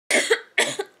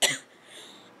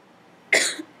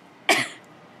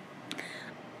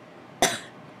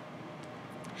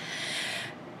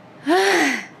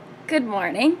Good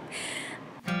morning.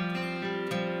 As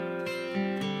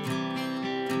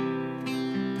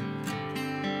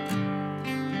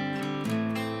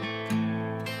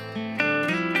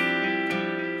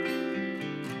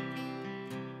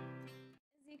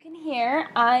you can hear,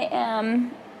 I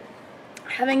am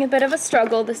having a bit of a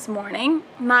struggle this morning.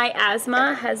 My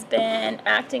asthma has been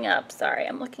acting up. Sorry,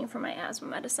 I'm looking for my asthma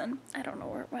medicine. I don't know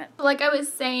where it went. Like I was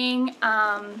saying,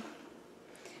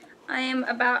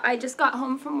 I just got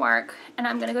home from work and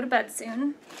I'm gonna go to bed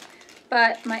soon,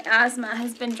 but my asthma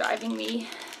has been driving me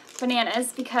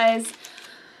bananas because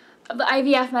of the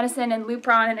IVF medicine and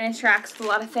Lupron, and it interacts with a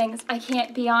lot of things. I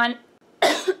can't be on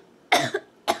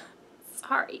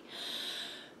sorry.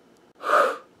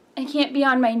 I can't be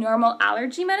on my normal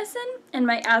allergy medicine, and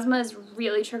my asthma is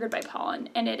really triggered by pollen,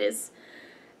 and it is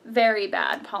very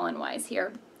bad pollen-wise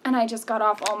here. And I just got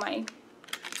off all my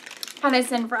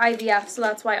medicine for IVF, so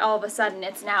that's why all of a sudden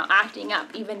it's now acting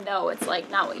up, even though it's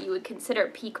like not what you would consider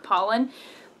peak pollen.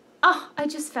 Oh, I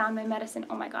just found my medicine.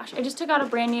 Oh my gosh. I just took out a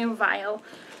brand new vial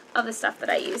of the stuff that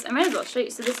I use. I might as well show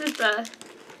you. So this is the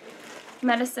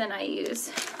medicine I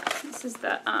use. This is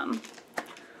the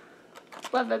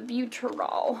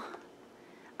levobuterol.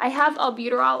 I have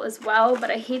albuterol as well,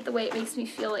 but I hate the way it makes me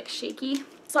feel like shaky.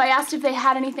 So I asked if they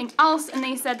had anything else, and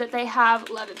they said that they have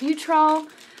levobuterol,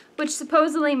 which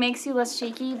supposedly makes you less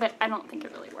shaky, but I don't think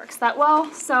it really works that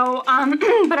well. So,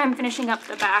 but I'm finishing up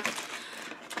the back.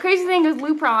 Crazy thing with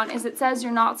Lupron is it says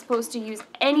you're not supposed to use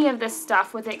any of this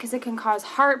stuff with it because it can cause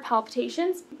heart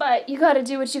palpitations, but you gotta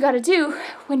do what you gotta do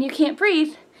when you can't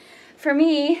breathe. For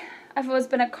me, I've always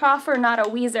been a cougher, not a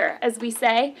wheezer, as we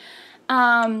say,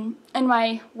 in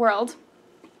my world.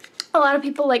 A lot of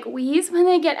people like wheeze when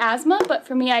they get asthma, but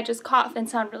for me, I just cough and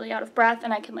sound really out of breath,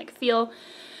 and I can like feel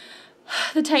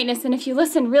the tightness, and if you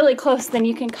listen really close, then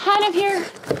you can kind of hear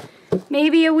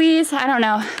maybe a wheeze. I don't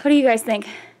know. What do you guys think?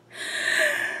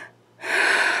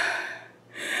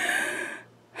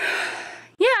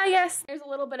 Yeah, I guess there's a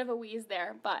little bit of a wheeze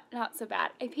there, but not so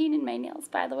bad. I painted my nails,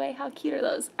 by the way. How cute are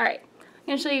those? All right, I'm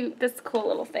going to show you this cool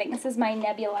little thing. This is my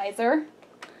nebulizer,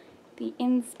 the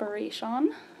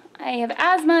Inspiration. I have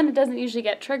asthma, and it doesn't usually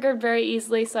get triggered very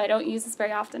easily, so I don't use this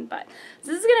very often, but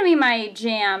this is going to be my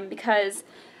jam because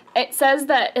it says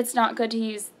that it's not good to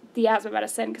use the asthma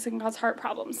medicine because it can cause heart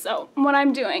problems. So what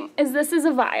I'm doing is this is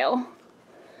a vial,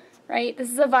 right?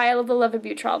 This is a vial of the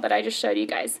levobuterol that I just showed you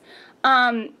guys.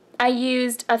 I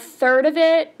used a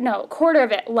quarter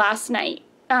of it last night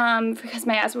because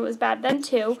my asthma was bad then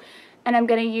too, and I'm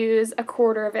going to use a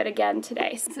quarter of it again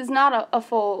today. This is not a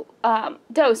full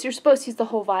dose. You're supposed to use the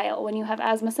whole vial when you have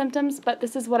asthma symptoms, but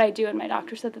this is what I do, and my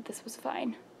doctor said that this was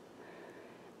fine.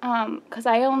 Because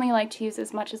I only like to use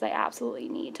as much as I absolutely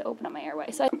need to open up my airway.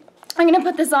 So I'm going to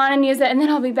put this on and use it, and then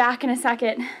I'll be back in a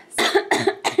second. So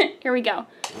here we go.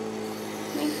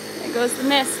 There goes the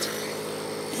mist.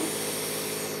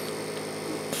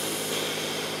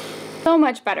 So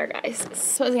much better, guys.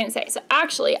 So I was going to say. So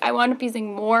actually, I wound up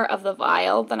using more of the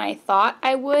vial than I thought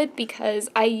I would because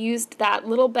I used that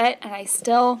little bit, and I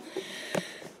still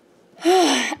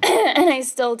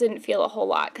didn't feel a whole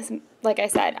lot because, like I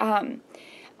said,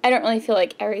 I don't really feel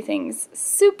like everything's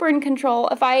super in control.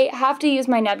 If I have to use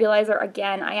my nebulizer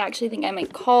again, I actually think I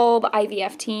might call the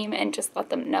IVF team and just let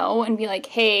them know and be like,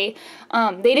 hey,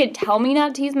 they didn't tell me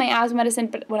not to use my asthma medicine,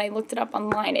 but when I looked it up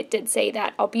online, it did say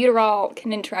that albuterol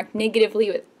can interact negatively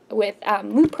with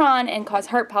Lupron and cause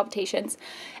heart palpitations.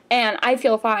 And I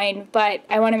feel fine, but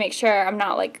I want to make sure I'm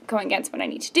not like going against what I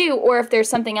need to do, or if there's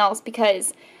something else,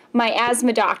 because my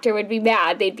asthma doctor would be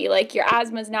mad. They'd be like, your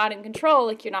asthma's not in control,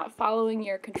 like you're not following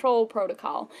your control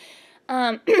protocol.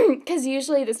 Because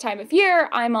usually this time of year,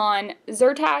 I'm on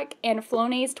Zyrtec and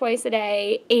Flonase twice a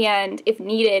day, and if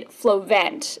needed,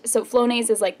 Flovent. So Flonase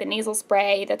is like the nasal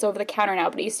spray that's over the counter now,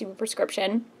 but it used to be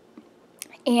prescription.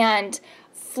 And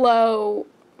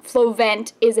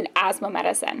Flovent is an asthma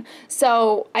medicine.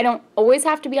 So I don't always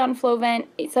have to be on Flovent.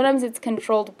 Sometimes it's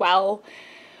controlled well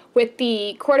with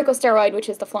the corticosteroid, which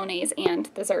is the Flonase, and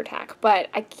the Zyrtec, but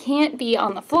I can't be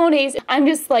on the Flonase. I'm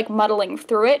just like muddling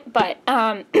through it, but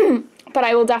but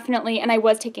I will definitely, and I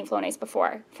was taking Flonase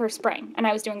before for spring, and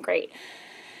I was doing great.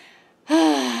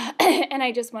 And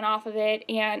I just went off of it,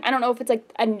 and I don't know if it's like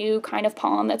a new kind of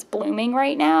pollen that's blooming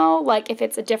right now, like if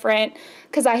it's a different,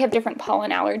 because I have different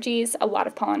pollen allergies, a lot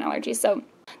of pollen allergies, so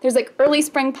there's like early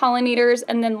spring pollinators,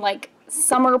 and then like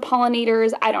summer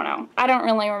pollinators. I don't know. I don't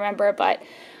really remember, but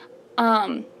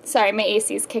sorry, my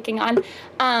AC is kicking on.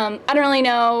 I don't really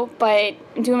know, but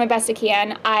I'm doing my best I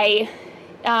can.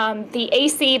 The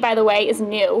AC, by the way, is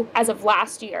new as of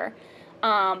last year.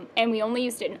 And we only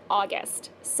used it in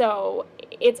August. So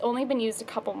it's only been used a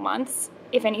couple months,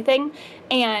 if anything,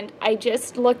 and I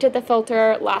just looked at the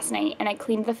filter last night, and I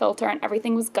cleaned the filter, and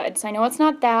everything was good. So I know it's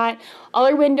not that. All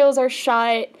our windows are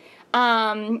shut.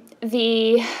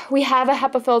 We have a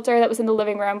HEPA filter that was in the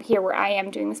living room here where I am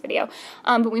doing this video,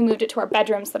 but we moved it to our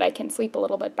bedroom so that I can sleep a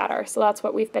little bit better. So that's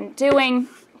what we've been doing.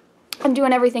 I'm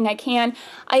doing everything I can.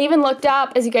 I even looked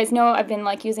up, as you guys know, I've been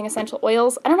like using essential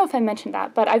oils. I don't know if I mentioned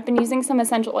that, but I've been using some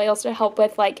essential oils to help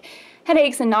with like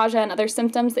headaches and nausea and other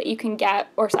symptoms that you can get,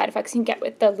 or side effects you can get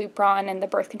with the Lupron and the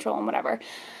birth control and whatever.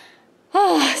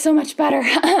 Oh, so much better.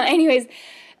 Anyways,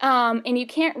 and you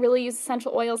can't really use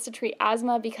essential oils to treat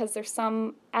asthma because there's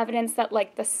some evidence that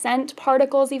like the scent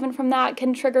particles even from that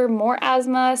can trigger more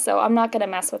asthma, so I'm not going to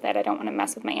mess with it. I don't want to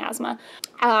mess with my asthma.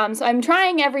 So I'm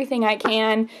trying everything I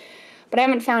can, but I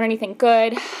haven't found anything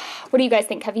good. What do you guys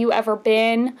think? Have you ever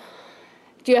been,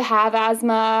 do you have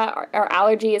asthma or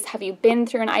allergies? Have you been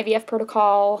through an IVF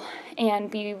protocol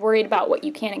and be worried about what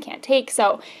you can and can't take?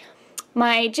 So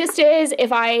my gist is,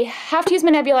 if I have to use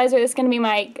my nebulizer, this is going to be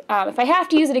my, if I have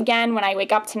to use it again when I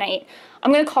wake up tonight,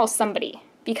 I'm going to call somebody,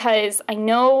 because I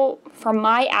know for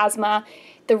my asthma,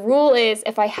 the rule is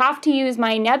if I have to use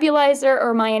my nebulizer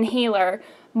or my inhaler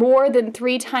more than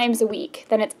 3 times a week,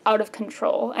 then it's out of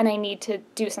control and I need to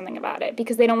do something about it,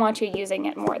 because they don't want you using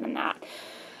it more than that.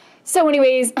 So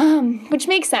anyways, which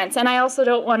makes sense, and I also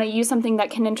don't want to use something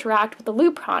that can interact with the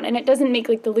Lupron, and it doesn't make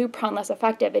like the Lupron less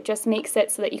effective, it just makes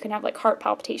it so that you can have like heart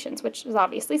palpitations, which is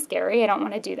obviously scary. I don't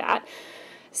want to do that.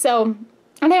 So,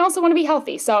 and I also want to be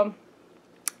healthy, so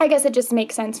I guess it just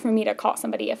makes sense for me to call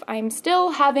somebody if I'm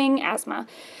still having asthma.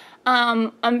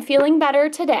 I'm feeling better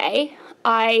today.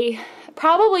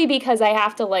 Probably because I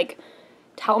have to like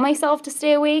tell myself to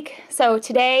stay awake. So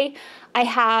today I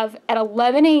have at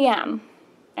 11 a.m.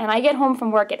 and I get home from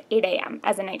work at 8 a.m.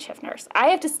 as a night shift nurse. I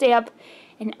have to stay up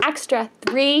an extra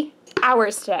 3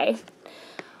 hours today,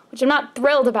 which I'm not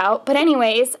thrilled about. But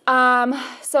anyways,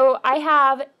 so I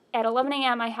have, at 11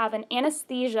 a.m., I have an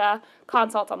anesthesia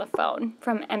consult on the phone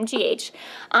from MGH.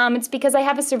 It's because I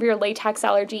have a severe latex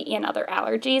allergy and other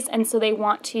allergies, and so they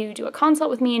want to do a consult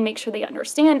with me and make sure they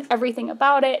understand everything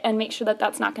about it and make sure that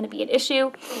that's not going to be an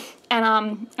issue. And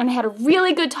I had a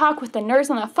really good talk with the nurse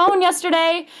on the phone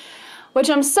yesterday, which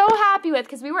I'm so happy with,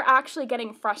 because we were actually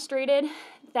getting frustrated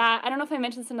that, I don't know if I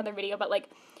mentioned this in another video, but like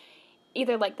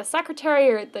either like the secretary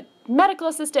or the medical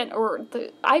assistant or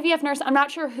the IVF nurse, I'm not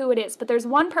sure who it is, but there's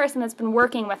one person that's been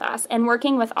working with us and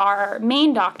working with our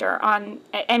main doctor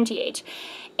at MGH,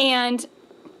 and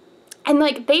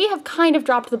like they have kind of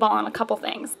dropped the ball on a couple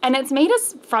things, and it's made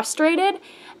us frustrated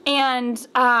and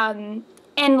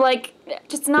like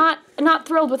just not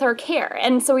thrilled with her care.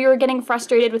 And so we were getting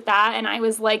frustrated with that, and I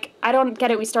was like, I don't get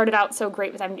it. We started out so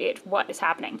great with MGH. What is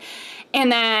happening?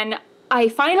 And then I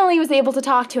finally was able to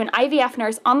talk to an IVF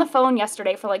nurse on the phone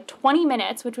yesterday for like 20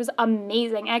 minutes, which was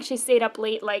amazing. I actually stayed up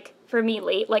late, like for me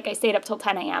late, like I stayed up till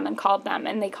 10 a.m. and called them,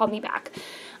 and they called me back,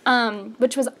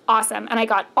 which was awesome. And I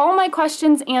got all my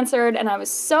questions answered, and I was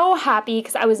so happy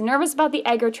because I was nervous about the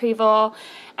egg retrieval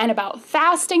and about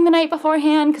fasting the night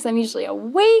beforehand, because I'm usually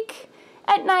awake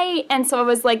at night. And so I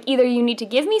was like, either you need to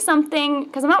give me something,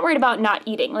 because I'm not worried about not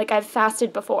eating, like I've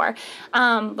fasted before,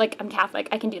 like I'm Catholic,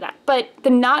 I can do that, but the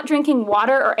not drinking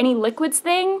water or any liquids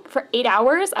thing for 8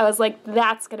 hours, I was like,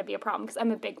 that's gonna be a problem, because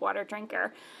I'm a big water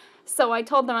drinker. So I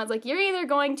told them, I was like, you're either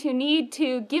going to need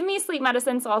to give me sleep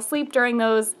medicine so I'll sleep during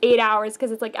those 8 hours,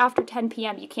 because it's like after 10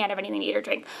 p.m. you can't have anything to eat or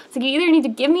drink. So you either need to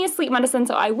give me a sleep medicine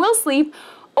so I will sleep,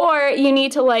 or you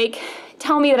need to like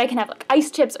tell me that I can have like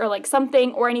ice chips or like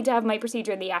something, or I need to have my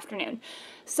procedure in the afternoon.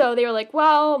 So they were like,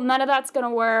 well, none of that's gonna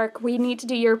work. We need to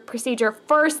do your procedure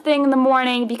first thing in the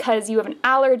morning because you have an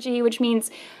allergy, which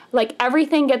means like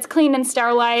everything gets cleaned and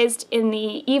sterilized in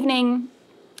the evening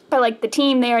by like the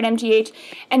team there at MGH,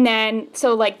 and then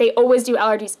so like they always do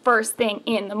allergies first thing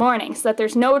in the morning so that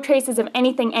there's no traces of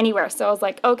anything anywhere. So I was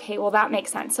like, okay, well that makes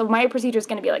sense. So my procedure is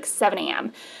gonna be like 7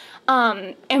 a.m.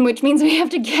 And which means we have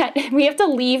to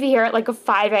leave here at like a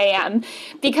 5 a.m.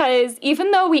 because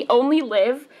even though we only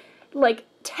live, like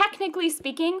technically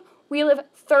speaking, we live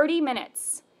 30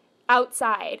 minutes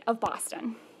outside of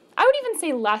Boston. I would even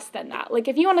say less than that. Like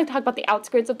if you want to talk about the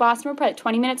outskirts of Boston, we're probably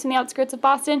 20 minutes from the outskirts of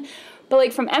Boston, but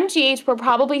like from MGH, we're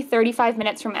probably 35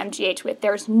 minutes from MGH with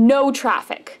there's no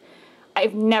traffic.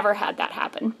 I've never had that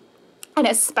happen. And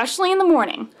especially in the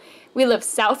morning. We live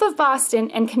south of Boston,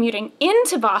 and commuting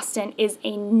into Boston is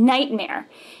a nightmare.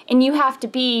 And you have to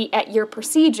be at your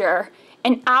procedure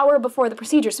an hour before the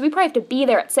procedure. So we probably have to be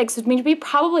there at 6, which means we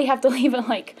probably have to leave at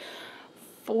like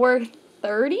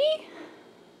 4:30,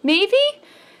 maybe?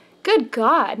 Good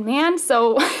God, man.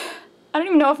 So I don't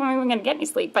even know if I'm even going to get any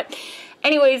sleep. But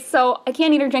Anyways, so I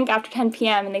can't eat or drink after 10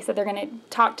 p.m. and they said they're going to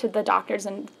talk to the doctors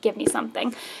and give me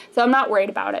something. So I'm not worried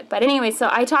about it. But anyway, so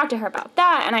I talked to her about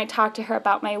that, and I talked to her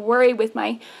about my worry with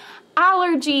my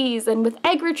allergies and with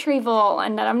egg retrieval,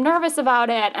 and that I'm nervous about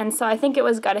it. And so I think it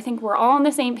was good. I think we're all on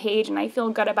the same page, and I feel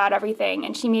good about everything.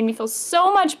 And she made me feel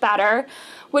so much better,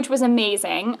 which was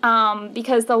amazing,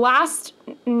 because the last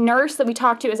nurse that we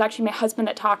talked to is actually my husband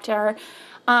that talked to her.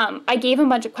 I gave him a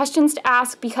bunch of questions to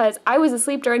ask because I was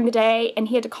asleep during the day and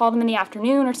he had to call them in the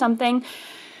afternoon or something.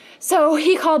 So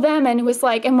he called them and was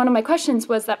like, and one of my questions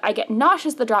was that I get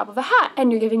nauseous at the drop of a hat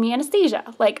and you're giving me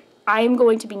anesthesia. Like, I am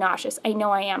going to be nauseous. I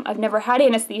know I am. I've never had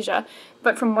anesthesia,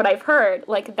 but from what I've heard,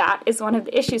 like, that is one of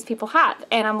the issues people have.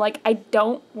 And I'm like, I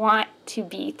don't want to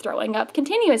be throwing up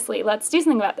continuously. Let's do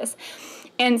something about this.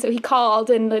 And so he called,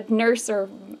 and the nurse or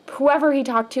whoever he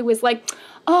talked to was like,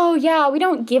 oh yeah, we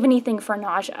don't give anything for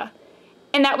nausea.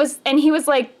 And he was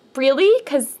like, really?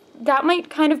 Because that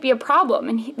might kind of be a problem.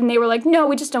 And they were like, no,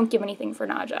 we just don't give anything for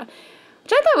nausea.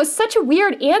 Which I thought was such a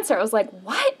weird answer. I was like,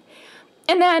 what?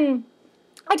 And then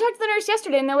I talked to the nurse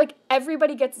yesterday, and they're like,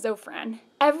 everybody gets Zofran.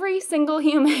 Every single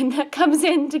human that comes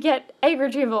in to get egg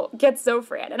retrieval gets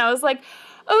Zofran. And I was like,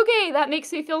 okay, that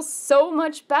makes me feel so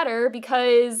much better,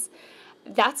 because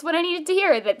that's what I needed to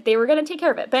hear, that they were going to take care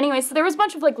of it. But anyway, so there was a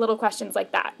bunch of like little questions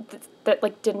like that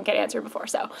like didn't get answered before.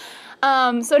 So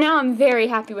now I'm very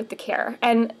happy with the care,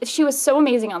 and she was so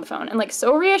amazing on the phone and like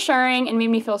so reassuring and made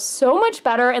me feel so much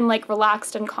better and like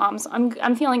relaxed and calm. So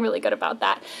I'm feeling really good about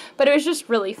that. But it was just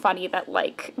really funny that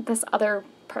like this other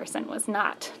person was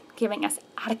not giving us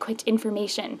adequate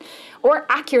information or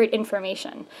accurate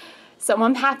information. So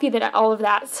I'm happy that all of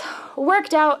that's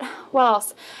worked out. What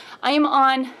else? I am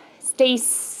on day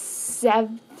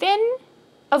 7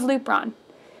 of Lupron.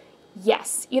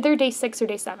 Yes, either day 6 or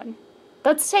day 7.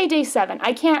 Let's say day 7.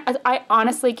 I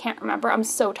honestly can't remember. I'm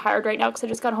so tired right now because I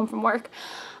just got home from work.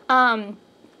 And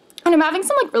I'm having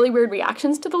some like really weird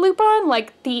reactions to the Lupron.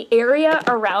 Like the area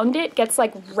around it gets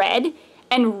like red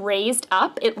and raised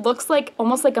up. It looks like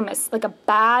almost like a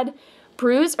bad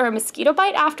bruise or a mosquito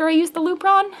bite after I use the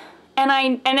Lupron. And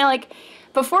I like,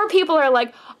 before people are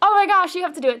like, oh my gosh, you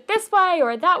have to do it this way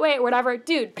or that way or whatever.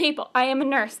 Dude, people, I am a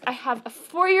nurse. I have a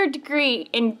 4-year degree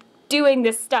in doing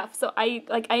this stuff. So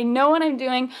I know what I'm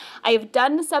doing. I have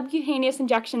done subcutaneous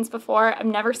injections before. I've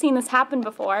never seen this happen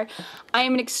before. I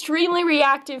am an extremely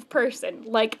reactive person.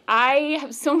 Like, I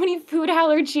have so many food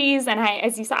allergies, and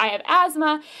as you saw, I have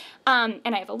asthma, and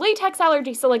I have a latex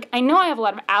allergy. So like, I know I have a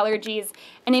lot of allergies,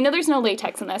 and I know there's no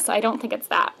latex in this, so I don't think it's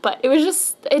that. But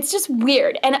it's just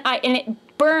weird, and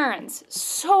it burns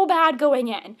so bad going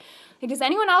in. Like, does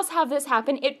anyone else have this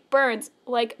happen? It burns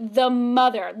like the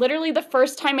mother. Literally, the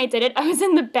first time I did it, I was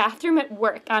in the bathroom at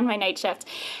work on my night shift,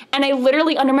 and I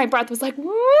literally, under my breath, was like,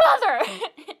 mother!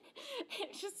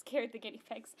 It just scared the guinea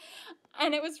pigs.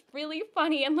 And it was really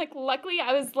funny, and like, luckily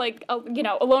I was like,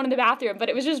 alone in the bathroom, but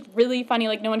it was just really funny,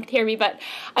 like no one could hear me, but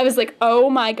I was like,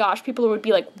 oh my gosh, people would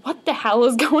be like, what the hell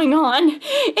is going on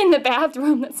in the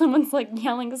bathroom that someone's like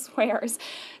yelling swears.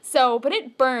 So, but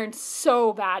it burned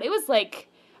so bad. It was like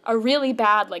a really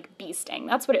bad like bee sting.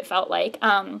 That's what it felt like.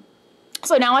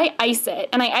 So now I ice it,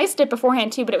 and I iced it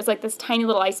beforehand too, but it was like this tiny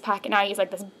little ice pack, and now I use like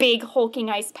this big hulking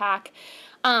ice pack.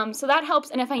 So that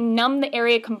helps, and if I numb the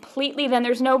area completely, then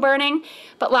there's no burning.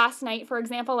 But last night, for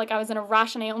example, like I was in a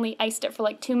rush and I only iced it for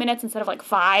like 2 minutes instead of like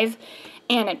 5,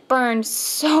 and it burned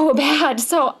so bad.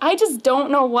 So I just don't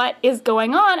know what is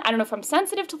going on. I don't know if I'm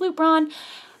sensitive to Lupron,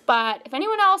 but if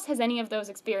anyone else has any of those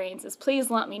experiences,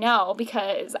 please let me know,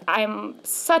 because I'm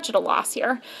such at a loss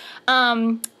here.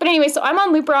 But anyway, so I'm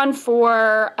on Lupron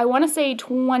for, I want to say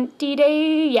 20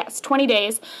 days. Yes, 20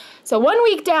 days. So 1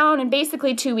 week down and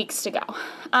basically 2 weeks to go,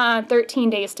 13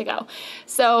 days to go.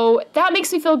 So that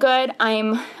makes me feel good.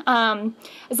 I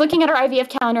was looking at our IVF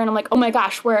calendar, and I'm like, oh my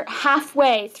gosh, we're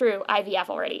halfway through IVF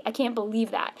already. I can't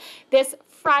believe that. This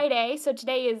Friday, so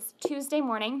today is Tuesday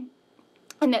morning,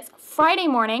 and this Friday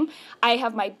morning, I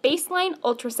have my baseline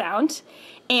ultrasound.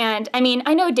 And I mean,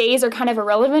 I know days are kind of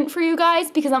irrelevant for you guys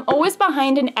because I'm always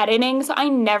behind in editing, so I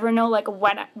never know like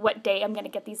what day I'm gonna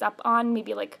get these up on.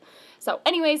 Maybe like, so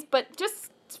anyways, but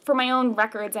just for my own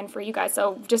records and for you guys,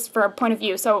 so just for a point of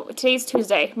view. So today's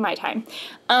Tuesday, my time.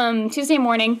 Tuesday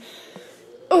morning.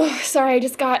 Oh, sorry, I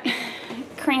just got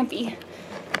crampy.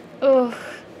 Oh.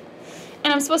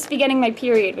 And I'm supposed to be getting my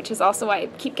period, which is also why I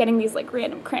keep getting these like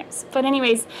random cramps. But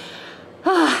anyways,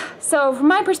 so from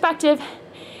my perspective,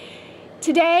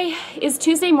 today is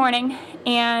Tuesday morning,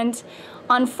 and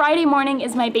on Friday morning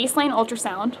is my baseline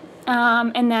ultrasound.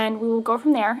 And then we will go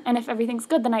from there. And if everything's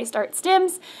good, then I start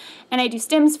stims. And I do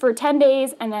stims for 10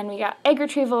 days, and then we got egg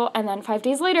retrieval, and then 5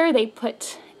 days later, they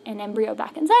put an embryo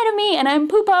back inside of me, and I'm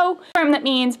poopo. That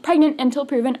means pregnant until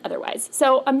proven otherwise.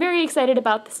 So I'm very excited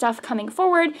about the stuff coming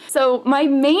forward. So my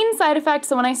main side effects,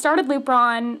 so when I started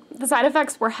Lupron, the side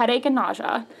effects were headache and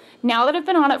nausea. Now that I've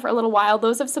been on it for a little while,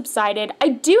 those have subsided. I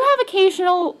do have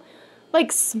occasional,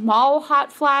 like, small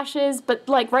hot flashes, but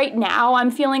like right now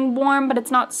I'm feeling warm, but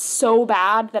it's not so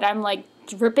bad that I'm like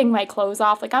ripping my clothes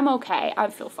off. Like, I'm okay. I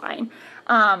feel fine.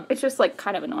 It's just like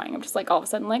kind of annoying. I'm just like all of a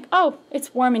sudden like, oh,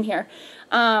 it's warm in here.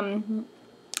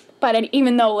 But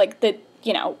even though like the,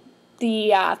 you know,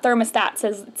 the thermostat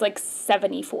says it's like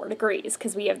 74 degrees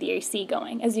because we have the AC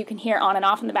going, as you can hear on and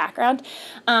off in the background.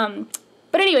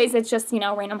 But anyways, it's just, you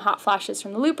know, random hot flashes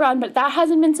from the Lupron, but that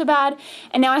hasn't been so bad.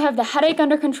 And now I have the headache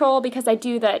under control because I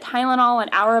do the Tylenol an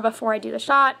hour before I do the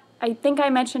shot. I think I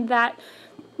mentioned that.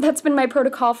 That's been my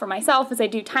protocol for myself, is I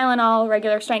do Tylenol,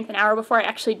 regular strength, an hour before I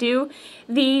actually do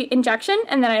the injection,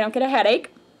 and then I don't get a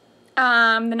headache.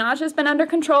 The nausea's been under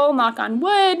control, knock on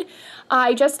wood.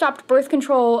 I just stopped birth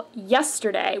control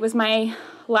yesterday, was my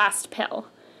last pill.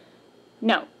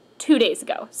 No, 2 days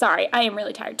ago. Sorry, I am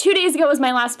really tired. 2 days ago was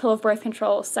my last pill of birth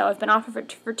control, so I've been off of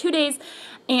it for 2 days,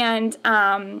 and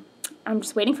I'm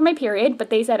just waiting for my period, but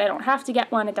they said I don't have to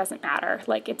get one, it doesn't matter.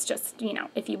 Like, it's just, you know,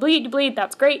 if you bleed,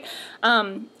 that's great.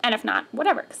 And if not,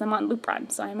 whatever, because I'm on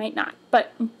Lupron, so I might not.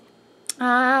 But,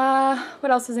 what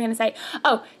else was I going to say?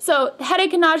 Oh, so the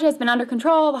headache and nausea has been under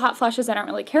control, the hot flushes I don't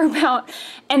really care about.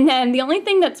 And then the only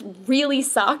thing that's really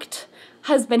sucked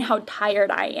has been how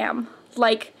tired I am.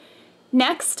 Like,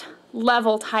 next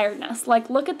level tiredness.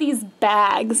 Like, look at these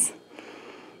bags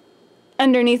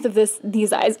underneath of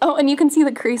these eyes. Oh, and you can see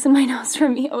the crease in my nose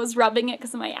from me. I was rubbing it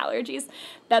because of my allergies.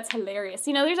 That's hilarious.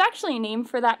 You know, there's actually a name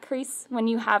for that crease when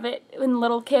you have it in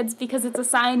little kids, because it's a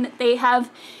sign that they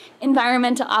have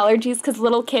environmental allergies, because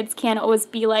little kids can't always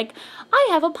be like, I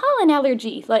have a pollen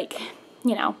allergy. Like,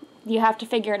 you know, you have to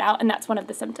figure it out, and that's one of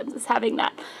the symptoms, is having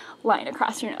that line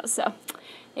across your nose. So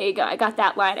there you go. I got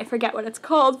that line. I forget what it's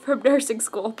called from nursing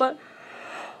school, but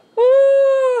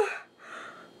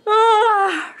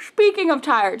speaking of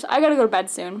tired, I gotta go to bed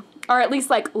soon. Or at least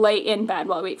like lay in bed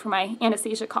while I wait for my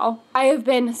anesthesia call. I have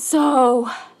been so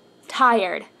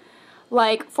tired.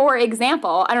 Like, for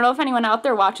example, I don't know if anyone out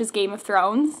there watches Game of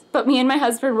Thrones, but me and my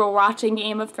husband were watching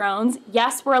Game of Thrones.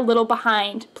 Yes, we're a little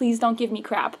behind. Please don't give me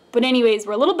crap. But anyways,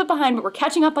 we're a little bit behind, but we're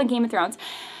catching up on Game of Thrones.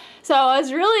 So I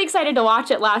was really excited to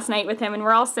watch it last night with him, and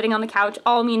we're all sitting on the couch,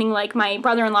 all meaning like my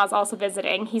brother-in-law's also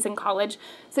visiting. He's in college,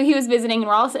 so he was visiting, and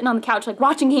we're all sitting on the couch like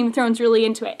watching Game of Thrones, really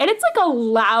into it. And it's like a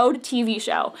loud TV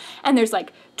show, and there's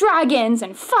like dragons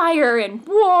and fire and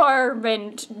war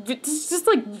and it's just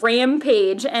like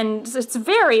rampage, and it's a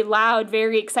very loud,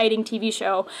 very exciting TV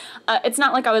show. It's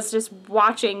not like I was just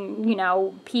watching, you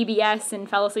know, PBS and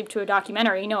fell asleep to a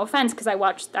documentary. No offense, because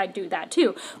I do that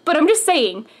too. But I'm just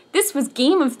saying, this was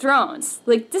Game of Thrones.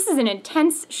 Like, this is an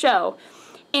intense show.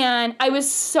 And I was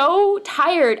so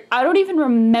tired, I don't even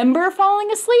remember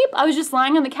falling asleep. I was just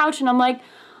lying on the couch and I'm like,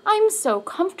 I'm so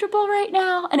comfortable right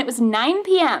now. And it was 9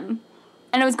 p.m.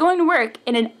 and I was going to work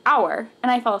in an hour,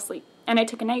 and I fell asleep. And I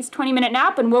took a nice 20-minute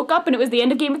nap and woke up, and it was the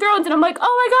end of Game of Thrones, and I'm like, oh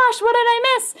my gosh, what did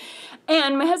I miss?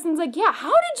 And my husband's like, yeah,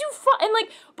 how did you fall? And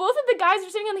like, both of the guys were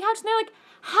sitting on the couch, and they're like,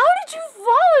 how did you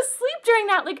fall asleep during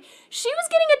that? Like, she was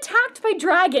getting attacked by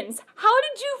dragons. How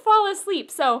did you fall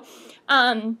asleep? So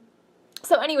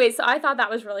anyways, so I thought that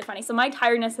was really funny. So my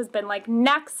tiredness has been like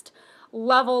next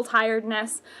level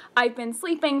tiredness. I've been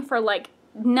sleeping for like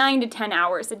 9 to 10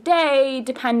 hours a day,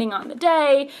 depending on the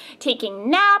day, taking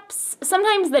naps.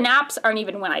 Sometimes the naps aren't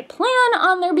even when I plan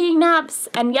on there being naps.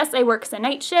 And yes, I work as a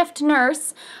night shift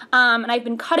nurse, and I've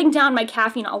been cutting down my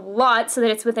caffeine a lot so that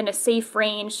it's within a safe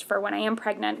range for when I am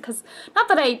pregnant, because not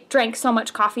that I drank so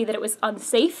much coffee that it was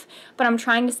unsafe, but I'm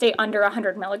trying to stay under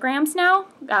 100 milligrams now,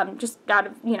 just out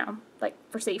of, you know, like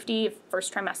for safety,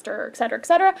 first trimester, et cetera, et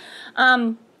cetera.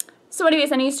 So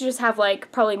anyways, I used to just have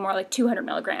like probably more like 200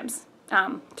 milligrams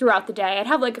throughout the day. I'd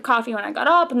have like a coffee when I got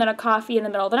up, and then a coffee in the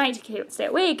middle of the night to stay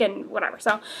awake and whatever.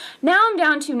 So now I'm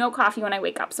down to no coffee when I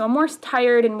wake up. So I'm more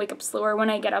tired and wake up slower when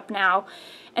I get up now.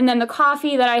 And then the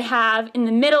coffee that I have in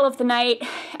the middle of the night,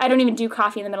 I don't even do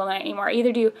coffee in the middle of the night anymore. I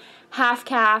either do half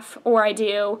calf or I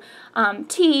do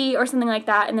tea or something like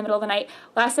that in the middle of the night.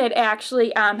 Last night I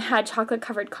actually had chocolate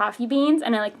covered coffee beans,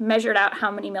 and I like measured out how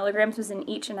many milligrams was in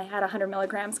each, and I had 100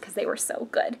 milligrams because they were so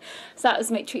good. So that was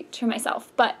my treat to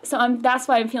myself. But so that's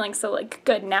why I'm feeling so like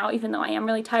good now, even though I am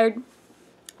really tired.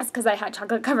 That's because I had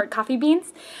chocolate covered coffee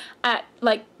beans at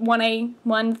like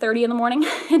 1:30 in the morning,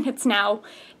 and it's now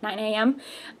 9 a.m.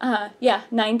 Yeah,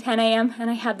 9, 10 a.m. and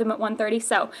I had them at 1:30,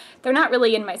 so they're not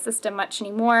really in my system much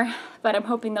anymore, but I'm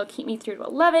hoping they'll keep me through to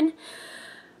 11.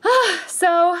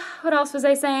 So, what else was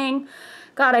I saying?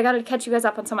 God, I gotta catch you guys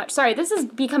up on so much. Sorry, this is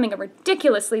becoming a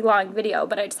ridiculously long video,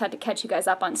 but I just had to catch you guys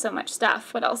up on so much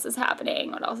stuff. What else is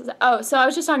happening? What else is... Oh, so I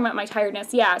was just talking about my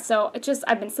tiredness. Yeah, so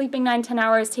I've been sleeping 9, 10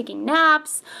 hours, taking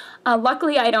naps.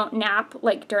 Luckily, I don't nap,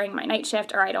 like, during my night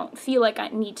shift, or I don't feel like I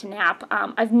need to nap.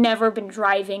 I've never been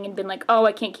driving and been like, oh,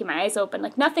 I can't keep my eyes open.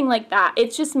 Like, nothing like that.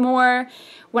 It's just more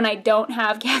when I don't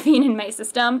have caffeine in my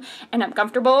system and I'm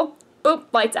comfortable. Oop,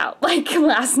 lights out. Like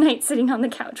last night sitting on the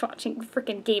couch watching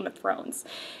freaking Game of Thrones.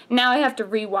 Now I have to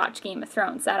rewatch Game of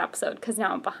Thrones, that episode, because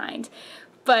now I'm behind.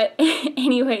 But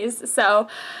anyways, so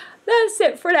that's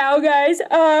it for now, guys.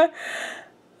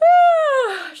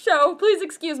 So please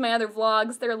excuse my other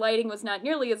vlogs. Their lighting was not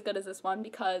nearly as good as this one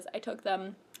because I took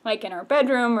them like in our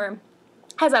bedroom or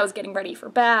as I was getting ready for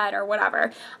bed or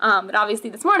whatever. But obviously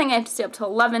this morning I had to stay up till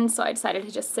 11, so I decided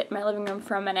to just sit in my living room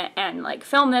for a minute and like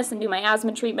film this and do my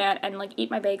asthma treatment and like eat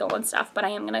my bagel and stuff. But I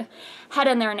am gonna head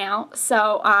in there now.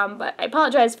 So, but I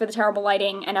apologize for the terrible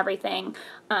lighting and everything,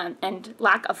 and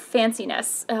lack of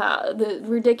fanciness, the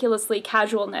ridiculously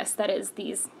casualness that is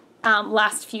these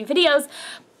last few videos.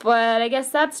 But I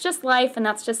guess that's just life, and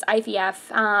that's just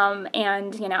IVF,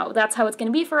 and, you know, that's how it's going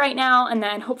to be for right now, and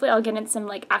then hopefully I'll get in some,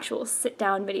 like, actual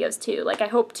sit-down videos, too. Like, I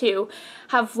hope to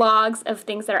have vlogs of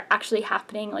things that are actually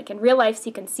happening, like, in real life, so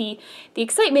you can see the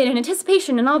excitement and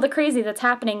anticipation and all the crazy that's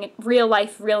happening in real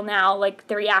life, real now, like,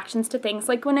 the reactions to things,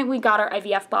 like when we got our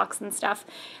IVF box and stuff,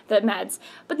 the meds.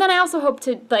 But then I also hope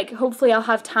to, like, hopefully I'll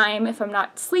have time, if I'm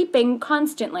not sleeping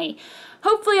constantly,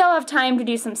 hopefully I'll have time to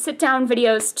do some sit-down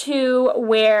videos too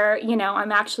where, you know,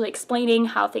 I'm actually explaining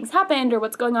how things happened or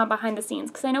what's going on behind the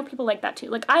scenes, because I know people like that too.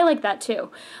 Like, I like that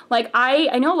too. Like,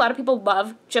 I know a lot of people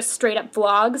love just straight-up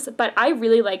vlogs, but I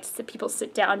really like to see people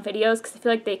sit-down videos because I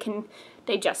feel like they can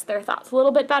digest their thoughts a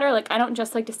little bit better. Like, I don't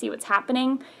just like to see what's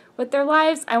happening with their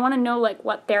lives. I want to know, like,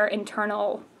 what their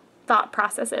internal thought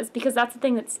processes, because that's the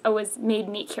thing that's always made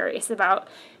me curious about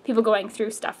people going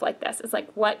through stuff like this. It's like,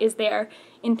 what is their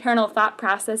internal thought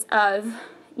process of,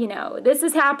 you know, this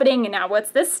is happening and now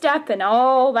what's this step and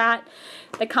all that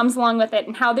comes along with it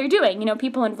and how they're doing. You know,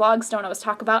 people in vlogs don't always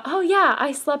talk about, oh yeah,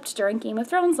 I slept during Game of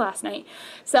Thrones last night.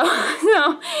 So,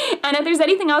 and if there's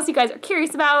anything else you guys are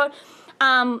curious about,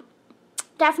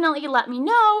 definitely let me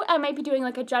know. I might be doing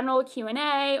like a general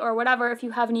Q&A or whatever. If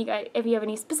you have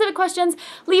any specific questions,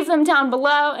 leave them down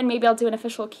below and maybe I'll do an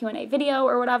official Q&A video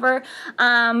or whatever.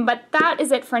 But that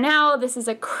is it for now. This is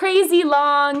a crazy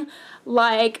long,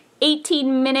 like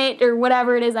 18-minute or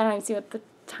whatever it is. I don't even see what the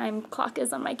time clock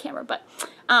is on my camera, but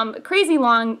crazy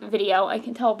long video. I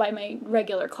can tell by my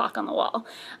regular clock on the wall.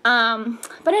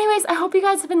 But anyways, I hope you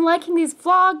guys have been liking these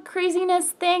vlog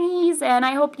craziness thingies, and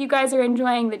I hope you guys are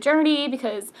enjoying the journey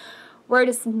because we're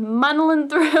just muddling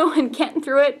through and getting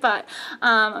through it, but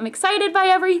I'm excited by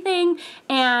everything,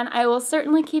 and I will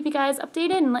certainly keep you guys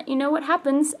updated and let you know what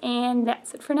happens, and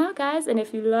that's it for now, guys, and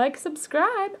if you like,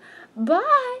 subscribe.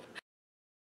 Bye!